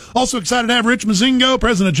Also excited to have Rich Mozingo,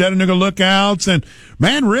 president of Chattanooga Lookouts. And,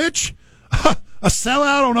 man, Rich, a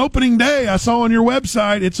sellout on opening day. I saw on your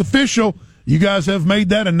website. It's official. You guys have made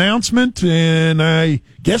that announcement, and I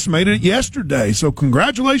guess made it yesterday. So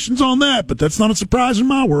congratulations on that, but that's not a surprise in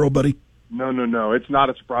my world, buddy. No. It's not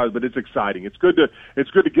a surprise, but it's exciting. It's good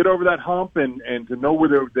to get over that hump and to know where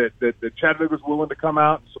that Chattanooga's willing to come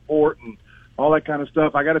out and support and all that kind of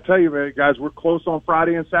stuff. I got to tell you, man, guys, we're close on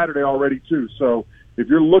Friday and Saturday already too. So if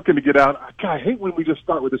you're looking to get out, God, I hate when we just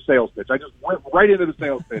start with a sales pitch. I just went right into the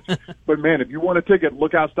sales pitch. But, man, if you want a ticket,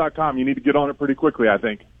 lookouts.com. You need to get on it pretty quickly, I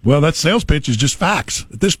think. Well, that sales pitch is just facts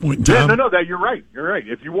at this point in time. Yeah, no, you're right. You're right.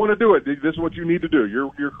 If you want to do it, this is what you need to do.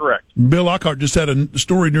 You're correct. Bill Lockhart just had a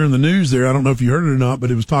story during the news there. I don't know if you heard it or not,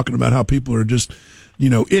 but it was talking about how people are just,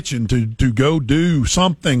 itching to go do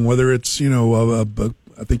something, whether it's,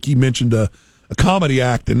 I think he mentioned a comedy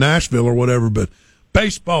act in Nashville or whatever, but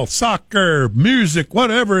baseball, soccer, music,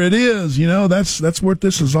 whatever it is, that's what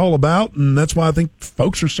this is all about, and that's why I think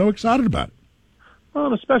folks are so excited about it. Well,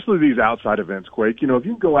 and especially these outside events, Quake. If you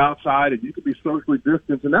can go outside and you can be socially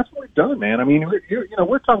distanced, and that's what we've done, man. I mean,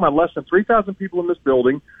 we're talking about less than 3,000 people in this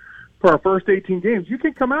building for our first 18 games. You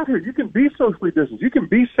can come out here. You can be socially distanced. You can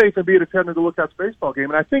be safe and be at a Chattanooga Lookouts baseball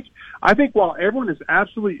game. And I think while everyone is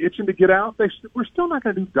absolutely itching to get out, we're still not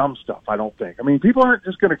going to do dumb stuff, I don't think. I mean, people aren't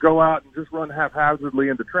just going to go out and just run haphazardly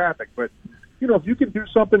into traffic. But, if you can do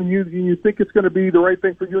something and you think it's going to be the right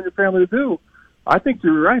thing for you and your family to do, I think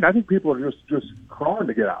you're right. I think people are just crawling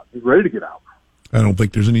to get out, just ready to get out. I don't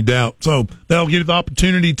think there's any doubt. So that'll give you the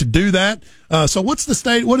opportunity to do that. So what does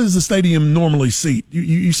the stadium normally seat?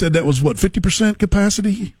 You said that was 50%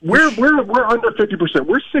 capacity? We're under 50%.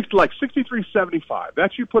 We're 63.75.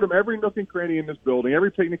 That's you put them every nook and cranny in this building,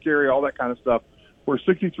 every picnic area, all that kind of stuff. We're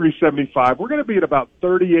 63.75. We're going to be at about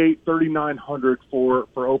 3,900 for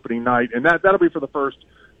opening night, and that'll be for the first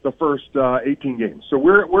 18 games. So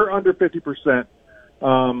we're under 50%.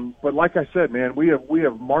 But like I said, man, we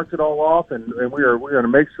have marked it all off, and we are going to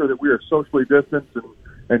make sure that we are socially distanced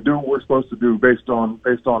and do what we're supposed to do based on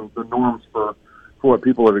the norms for what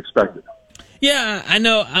people have expected. Yeah, I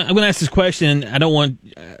know. I'm going to ask this question. I don't want.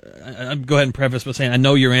 I'll go ahead and preface by saying I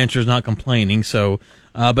know your answer is not complaining. So,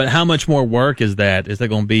 but how much more work is that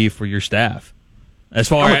going to be for your staff, as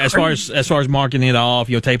far as marking it off,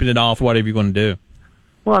 taping it off, whatever you're going to do?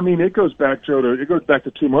 Well, I mean, it goes back, Joe,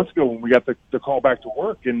 to 2 months ago when we got the call back to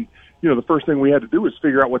work, and the first thing we had to do was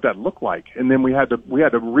figure out what that looked like, and then we had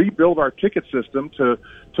to rebuild our ticket system to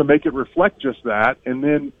make it reflect just that, and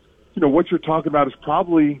then what you're talking about is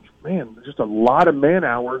probably, man, just a lot of man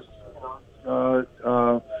hours.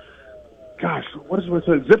 Gosh, what is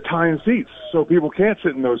it? Zip tying seats so people can't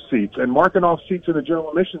sit in those seats, and marking off seats in the general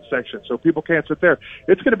admissions section so people can't sit there.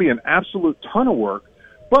 It's going to be an absolute ton of work.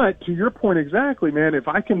 But to your point exactly, man, if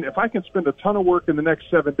I can spend a ton of work in the next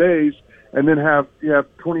 7 days and then have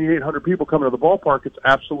 2,800 people coming to the ballpark, it's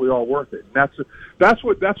absolutely all worth it. And that's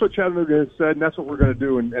what Chattanooga has said, and that's what we're going to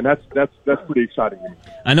do, and that's pretty exciting to me.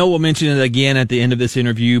 I know we'll mention it again at the end of this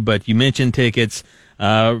interview, but you mentioned tickets.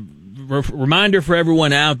 Reminder for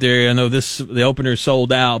everyone out there, I know the opener is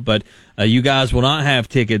sold out, but you guys will not have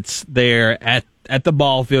tickets there at the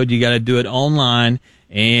ball field. You got to do it online.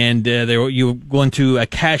 And you're going to a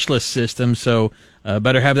cashless system, so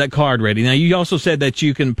better have that card ready. Now, you also said that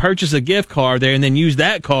you can purchase a gift card there and then use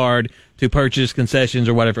that card to purchase concessions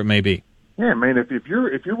or whatever it may be. Yeah, man, if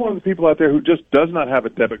you're one of the people out there who just does not have a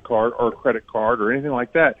debit card or a credit card or anything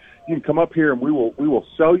like that, you can come up here and we will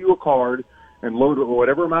sell you a card and load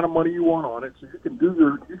whatever amount of money you want on it, so you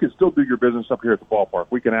can still do your business up here at the ballpark.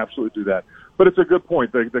 We can absolutely do that. But it's a good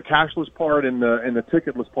point. The cashless part and the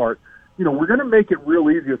ticketless part. We're going to make it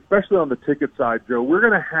real easy, especially on the ticket side, Joe. We're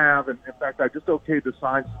going to have, and in fact, I just okayed the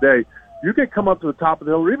signs today. You can come up to the top of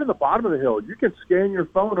the hill or even the bottom of the hill. You can scan your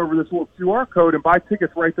phone over this little QR code and buy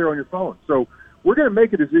tickets right there on your phone. So we're going to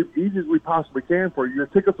make it as easy as we possibly can for you. Your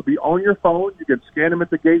tickets will be on your phone. You can scan them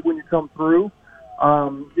at the gate when you come through.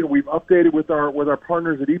 We've updated with our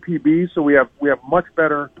partners at EPB, so we have much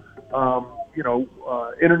better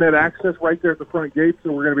internet access right there at the front gate,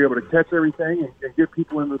 so we're going to be able to catch everything and get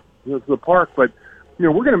people into the park. But,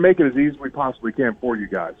 we're going to make it as easy as we possibly can for you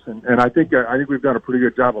guys. And I think we've done a pretty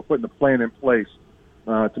good job of putting the plan in place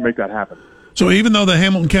to make that happen. So even though the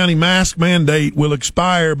Hamilton County mask mandate will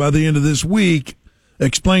expire by the end of this week,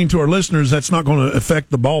 explain to our listeners that's not going to affect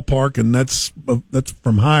the ballpark, and that's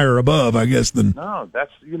from higher above, I guess. No,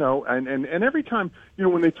 that's and every time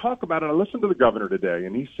when they talk about it, I listened to the governor today,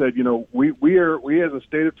 and he said we as a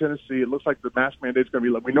state of Tennessee, it looks like the mask mandate is going to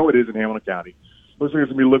be, we know it is in Hamilton County. It looks like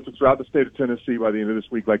it's going to be lifted throughout the state of Tennessee by the end of this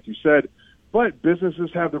week, like you said. but businesses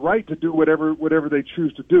have the right to do whatever they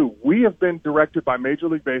choose to do. We have been directed by Major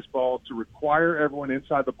League Baseball to require everyone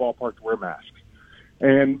inside the ballpark to wear masks.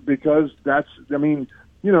 And because if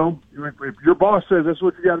your boss says that's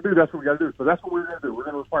what you got to do, that's what we got to do. So that's what we're going to do. We're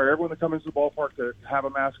going to require everyone that comes into the ballpark to have a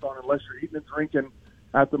mask on. Unless you're eating and drinking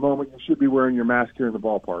at the moment, you should be wearing your mask here in the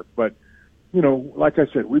ballpark. But, like I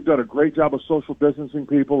said, we've done a great job of social distancing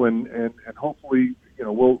people, and hopefully,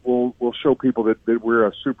 we'll show people that we're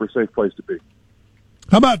a super safe place to be.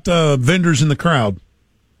 How about vendors in the crowd?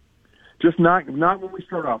 Just not when we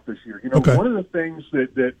start off this year. Okay. One of the things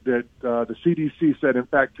that the CDC said, in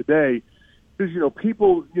fact, today, is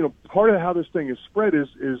people. Part of how this thing is spread is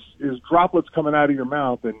droplets coming out of your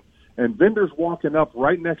mouth and vendors walking up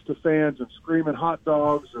right next to fans and screaming hot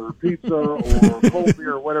dogs or pizza or cold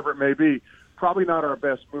beer or whatever it may be. Probably not our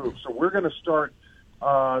best move. So we're going to start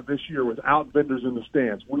this year without vendors in the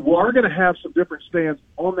stands. We are going to have some different stands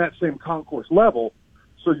on that same concourse level,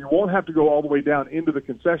 so you won't have to go all the way down into the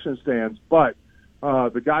concession stands, but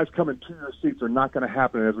the guys coming to your seats are not going to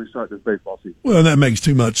happen as we start this baseball season. Well, that makes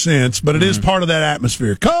too much sense, but it is part of that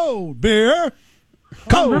atmosphere. Cold beer.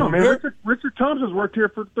 Cold no, man. beer. Richard Thompson's worked here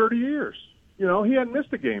for 30 years. He hadn't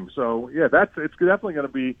missed a game. So, yeah, it's definitely going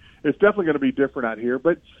to be different out here.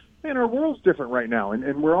 But, man, our world's different right now,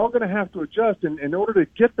 and we're all going to have to adjust. And in order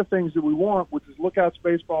to get the things that we want, which is Lookouts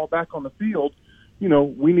baseball back on the field,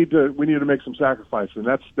 we need to make some sacrifices, and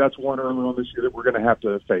that's one early on this year that we're going to have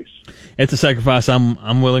to face. It's a sacrifice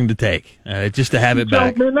I'm willing to take just to have it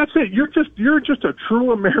back. Man, that's it. You're just a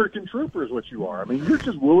true American trooper, is what you are. I mean, you're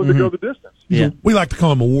just willing to go the distance. Yeah, we like to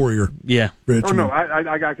call him a warrior. Yeah. Rich, oh no,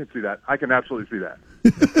 I can see that. I can absolutely see that.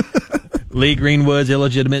 Lee Greenwood's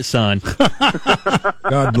illegitimate son.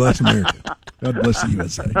 God bless America. God bless the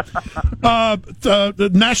USA.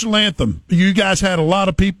 The national anthem. You guys had a lot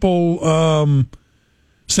of people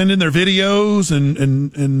send in their videos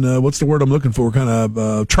and what's the word I'm looking for? Kind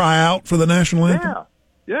of try out for the national anthem.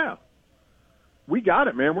 Yeah. We got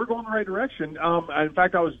it, man. We're going the right direction. In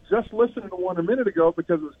fact, I was just listening to one a minute ago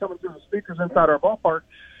because it was coming through the speakers inside our ballpark.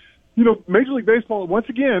 Major League Baseball, once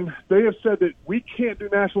again, they have said that we can't do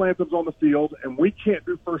national anthems on the field and we can't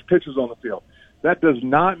do first pitches on the field. That does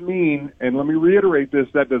not mean, and let me reiterate this,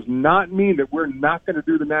 that does not mean that we're not going to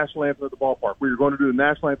do the national anthem at the ballpark. We are going to do the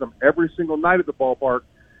national anthem every single night at the ballpark.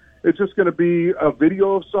 It's just going to be a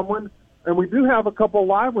video of someone, and we do have a couple of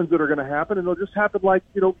live ones that are going to happen, and they'll just happen like,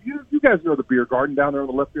 you guys know the beer garden down there on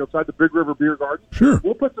the left field side, the Big River Beer Garden. Sure.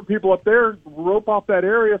 We'll put some people up there, rope off that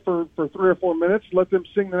area for 3 or 4 minutes, let them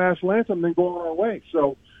sing the national anthem, and then go on our way.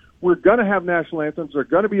 So we're going to have national anthems. They're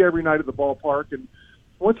going to be every night at the ballpark, and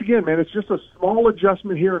once again, man, it's just a small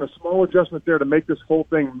adjustment here and a small adjustment there to make this whole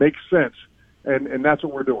thing make sense. And that's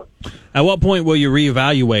what we're doing. At what point will you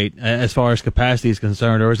reevaluate as far as capacity is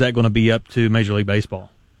concerned, or is that going to be up to Major League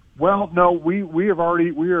Baseball? Well, no, we are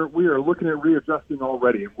looking at readjusting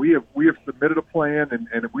already, and we have submitted a plan,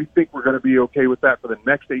 and we think we're going to be okay with that for the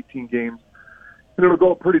next 18 games. And it'll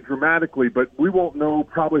go up pretty dramatically, but we won't know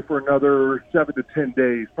probably for another 7 to 10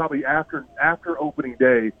 days, probably after opening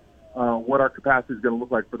day, what our capacity is going to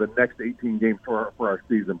look like for the next 18 games for our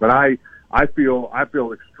season. But I feel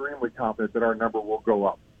extremely confident that our number will go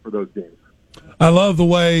up for those games. I love the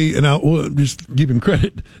way, and I'll just give him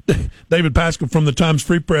credit. David Pascal from the Times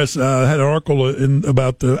Free Press had an article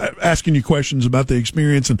about asking you questions about the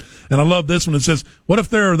experience, and I love this one. It says, "What if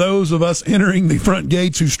there are those of us entering the front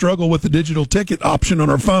gates who struggle with the digital ticket option on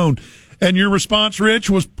our phone?" And your response, Rich,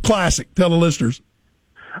 was classic. Tell the listeners.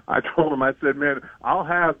 I told him, I said, man, I'll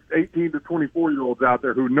have 18 to 24-year-olds out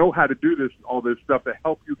there who know how to do all this stuff to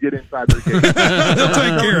help you get inside their game. They'll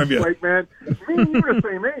take care of you. Wait, man, me and you are the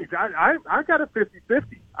same age. I got a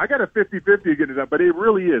 50-50. I got a 50-50 to get it done, but it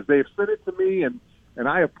really is. They have sent it to me, and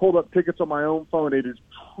I have pulled up tickets on my own phone. It is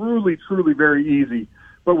truly, truly very easy.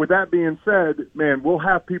 But with that being said, man, we'll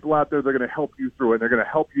have people out there that are going to help you through it. They're going to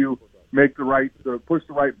help you make push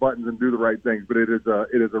the right buttons and do the right things. But it is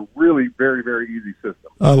a really very, very easy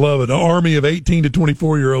system. I love it. An army of 18 to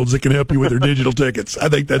 24-year-olds that can help you with their digital tickets. I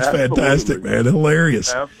think that's fantastic, man.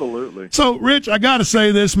 Hilarious. Absolutely. So, Rich, I got to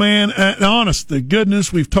say this, man. Honest to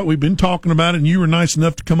goodness, we've been talking about it, and you were nice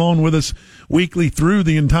enough to come on with us weekly through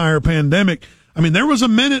the entire pandemic. I mean, there was a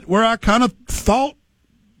minute where I kind of thought,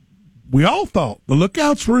 we all thought, the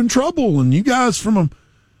Lookouts were in trouble, and you guys from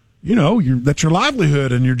that's your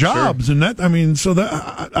livelihood and your jobs. Sure. And that, I mean, so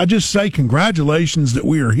that I just say congratulations that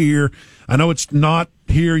we are here. I know it's not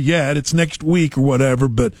here yet. It's next week or whatever,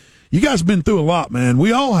 but you guys have been through a lot, man.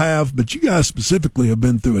 We all have, but you guys specifically have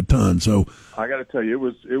been through a ton. So I got to tell you,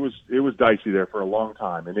 it was dicey there for a long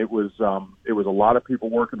time. And it was a lot of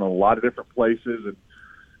people working in a lot of different places.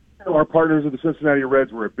 our partners at the Cincinnati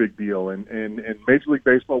Reds were a big deal, and Major League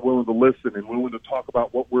Baseball willing to listen and willing to talk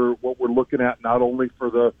about what we're looking at, not only for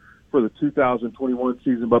the 2021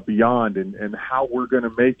 season but beyond, and how we're going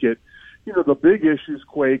to make it. The big issues,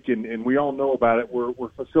 Quake, and we all know about it, were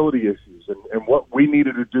facility issues, and what we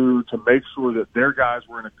needed to do to make sure that their guys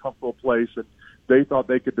were in a comfortable place and they thought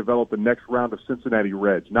they could develop the next round of Cincinnati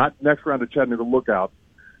Reds, not next round of Chattanooga Lookouts,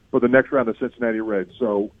 but the next round of Cincinnati Reds.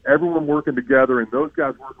 So everyone working together, and those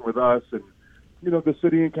guys working with us, and the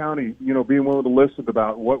city and county, being willing to listen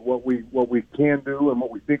about what we can do and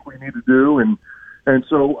what we think we need to do, and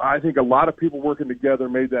so I think a lot of people working together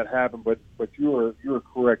made that happen. But you're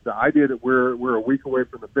correct. The idea that we're a week away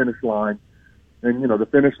from the finish line, and the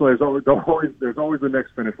finish line is there's always the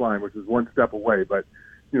next finish line, which is one step away. But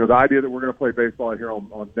the idea that we're going to play baseball here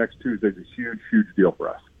on next Tuesday is a huge deal for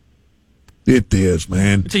us. It is,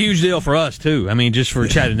 man. It's a huge deal for us too. I mean, just for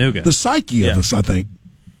Chattanooga, the psyche of us, I think.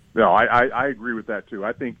 No, I agree with that too.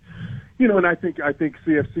 I think, and I think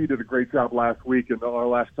CFC did a great job last week and our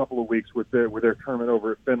last couple of weeks with their tournament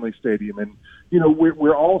over at Fenway Stadium, and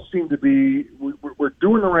we're all seem to be we're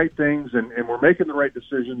doing the right things and we're making the right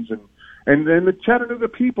decisions, and then the Chattanooga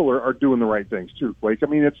people are doing the right things too, Blake. I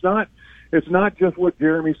mean, it's not just what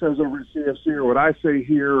Jeremy says over at CFC or what I say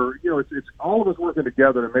here. It's all of us working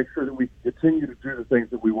together to make sure that we continue to do the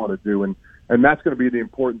things that we want to do, and that's going to be the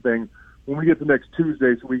important thing when we get to next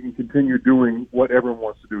Tuesday, so we can continue doing what everyone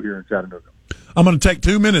wants to do here in Chattanooga. I'm going to take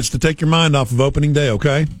 2 minutes to take your mind off of opening day,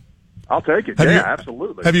 okay? I'll take it.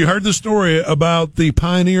 Absolutely. Have you heard the story about the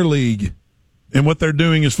Pioneer League and what they're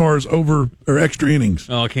doing as far as over or extra innings?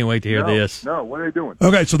 Oh, I can't wait to hear this. No, what are they doing?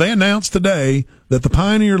 Okay, so they announced today that the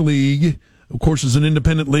Pioneer League, of course, is an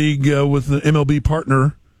independent league with an MLB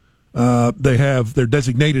partner. They're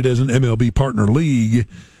designated as an MLB partner league.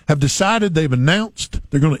 Have decided they've announced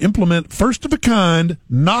they're going to implement first-of-a-kind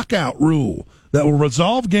knockout rule that will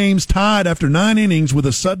resolve games tied after 9 innings with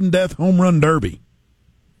a sudden death home run derby.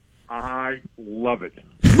 I love it.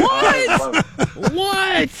 What?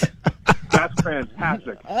 What? That's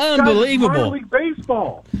fantastic. Unbelievable.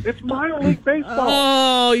 It's minor league baseball.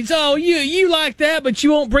 Oh, so you like that, but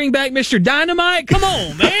you won't bring back Mr. Dynamite? Come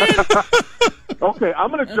on, man. Okay,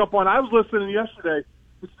 I'm going to jump on. I was listening yesterday.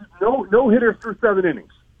 No hitters through 7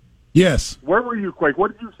 innings. Yes. Where were you, Quake?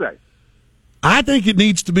 What did you say? I think it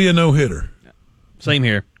needs to be a no-hitter. Same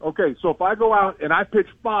here. Okay, so if I go out and I pitch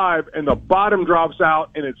 5 and the bottom drops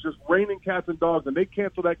out and it's just raining cats and dogs and they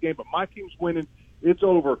cancel that game, but my team's winning, it's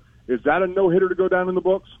over. Is that a no-hitter to go down in the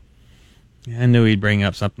books? I knew he'd bring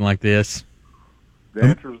up something like this. The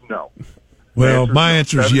answer is no. Well, my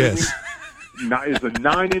answer is yes. It's a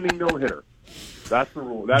 9-inning no-hitter. That's the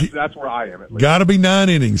rule. That's where I am at least. Got to be 9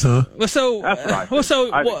 innings, huh? Well, so that's what I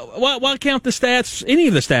think. Why count the stats? Any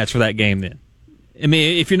of the stats for that game then? I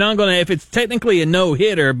mean, if it's technically a no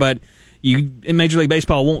hitter, but you in Major League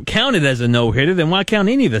Baseball won't count it as a no hitter, then why count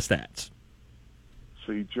any of the stats?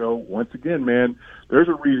 See, Joe, once again, man, there's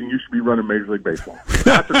a reason you should be running Major League Baseball.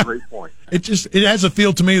 That's a great point. It has a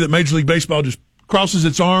feel to me that Major League Baseball just crosses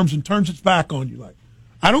its arms and turns its back on you like,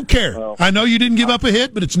 I don't care. Well, I know you didn't give up a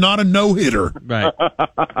hit, but it's not a no-hitter. Right.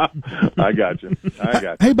 I got you.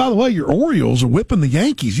 Hey, by the way, your Orioles are whipping the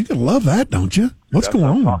Yankees. You gotta love that, don't you? What's going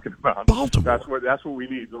on? I'm talking about Baltimore. That's what we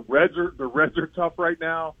need. The Reds are tough right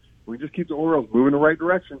now. We just keep the Orioles moving in the right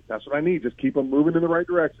direction. That's what I need. Just keep them moving in the right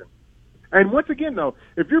direction. And once again, though,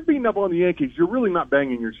 if you're beating up on the Yankees, you're really not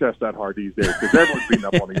banging your chest that hard these days because everyone's beating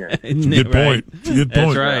up on the Yankees. Good point. Good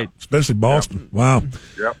point. That's right. Especially Boston. Yep. Wow.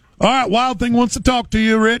 Yep. All right, Wild Thing wants to talk to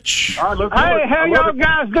you, Rich. All right, hey, how y'all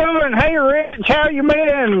guys doing? Hey, Rich, how you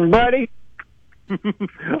been, buddy?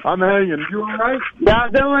 I'm hanging. You all right?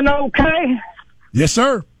 Y'all doing okay? Yes,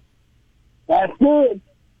 sir. That's good.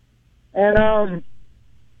 And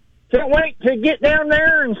can't wait to get down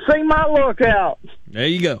there and see my lookout. There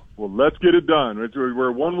you go. Well, let's get it done.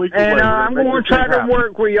 We're 1 week away. And I'm going to try to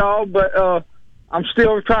work with y'all, but I'm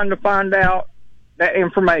still trying to find out that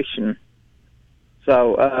information.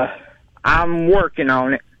 So I'm working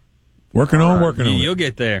on it. Working on it. You'll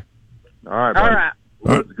get there. All right, buddy. All right.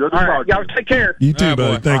 Well, it's good to talk to y'all take care. You too,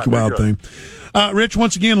 buddy. Thank you, Wild Thing. Rich,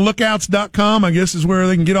 once again, lookouts.com, I guess, is where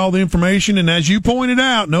they can get all the information. And as you pointed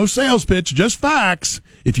out, no sales pitch, just facts.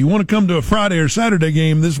 If you want to come to a Friday or Saturday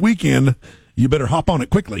game this weekend, you better hop on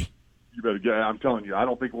it quickly. You better get. I'm telling you, I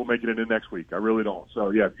don't think we'll make it into next week. I really don't.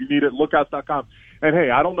 So, yeah, if you need it, lookouts.com. And,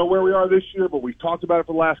 hey, I don't know where we are this year, but we've talked about it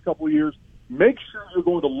for the last couple of years. Make sure you're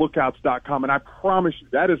going to lookouts.com, and I promise you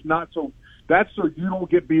that is not so – that's so you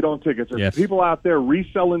don't get beat on tickets. There's people out there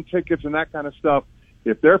reselling tickets and that kind of stuff.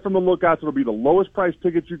 If they're from the Lookouts, it'll be the lowest price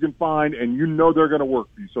tickets you can find, and you know they're going to work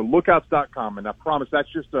for you. So lookouts.com, and I promise that's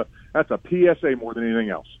a PSA more than anything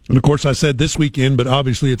else. And, of course, I said this weekend, but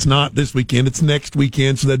obviously it's not this weekend. It's next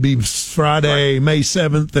weekend, so that'd be Friday, right, May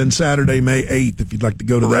 7th, and Saturday, May 8th, if you'd like to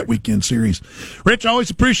go to that weekend series. Rich, I always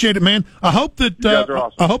appreciate it, man. I hope that you guys are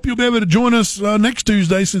awesome. I hope you'll be able to join us next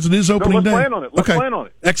Tuesday since it is opening day. Let's plan on it. Let's plan on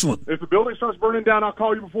it. Excellent. If the building starts burning down, I'll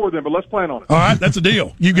call you before then, but let's plan on it. All right, that's a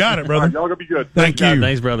deal. You got it, brother. All right, y'all going to be good. Thank you.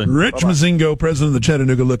 Thanks, brother. Rich Mozingo, president of the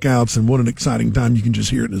Chattanooga Lookouts, and what an exciting time. You can just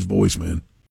hear it in his voice, man.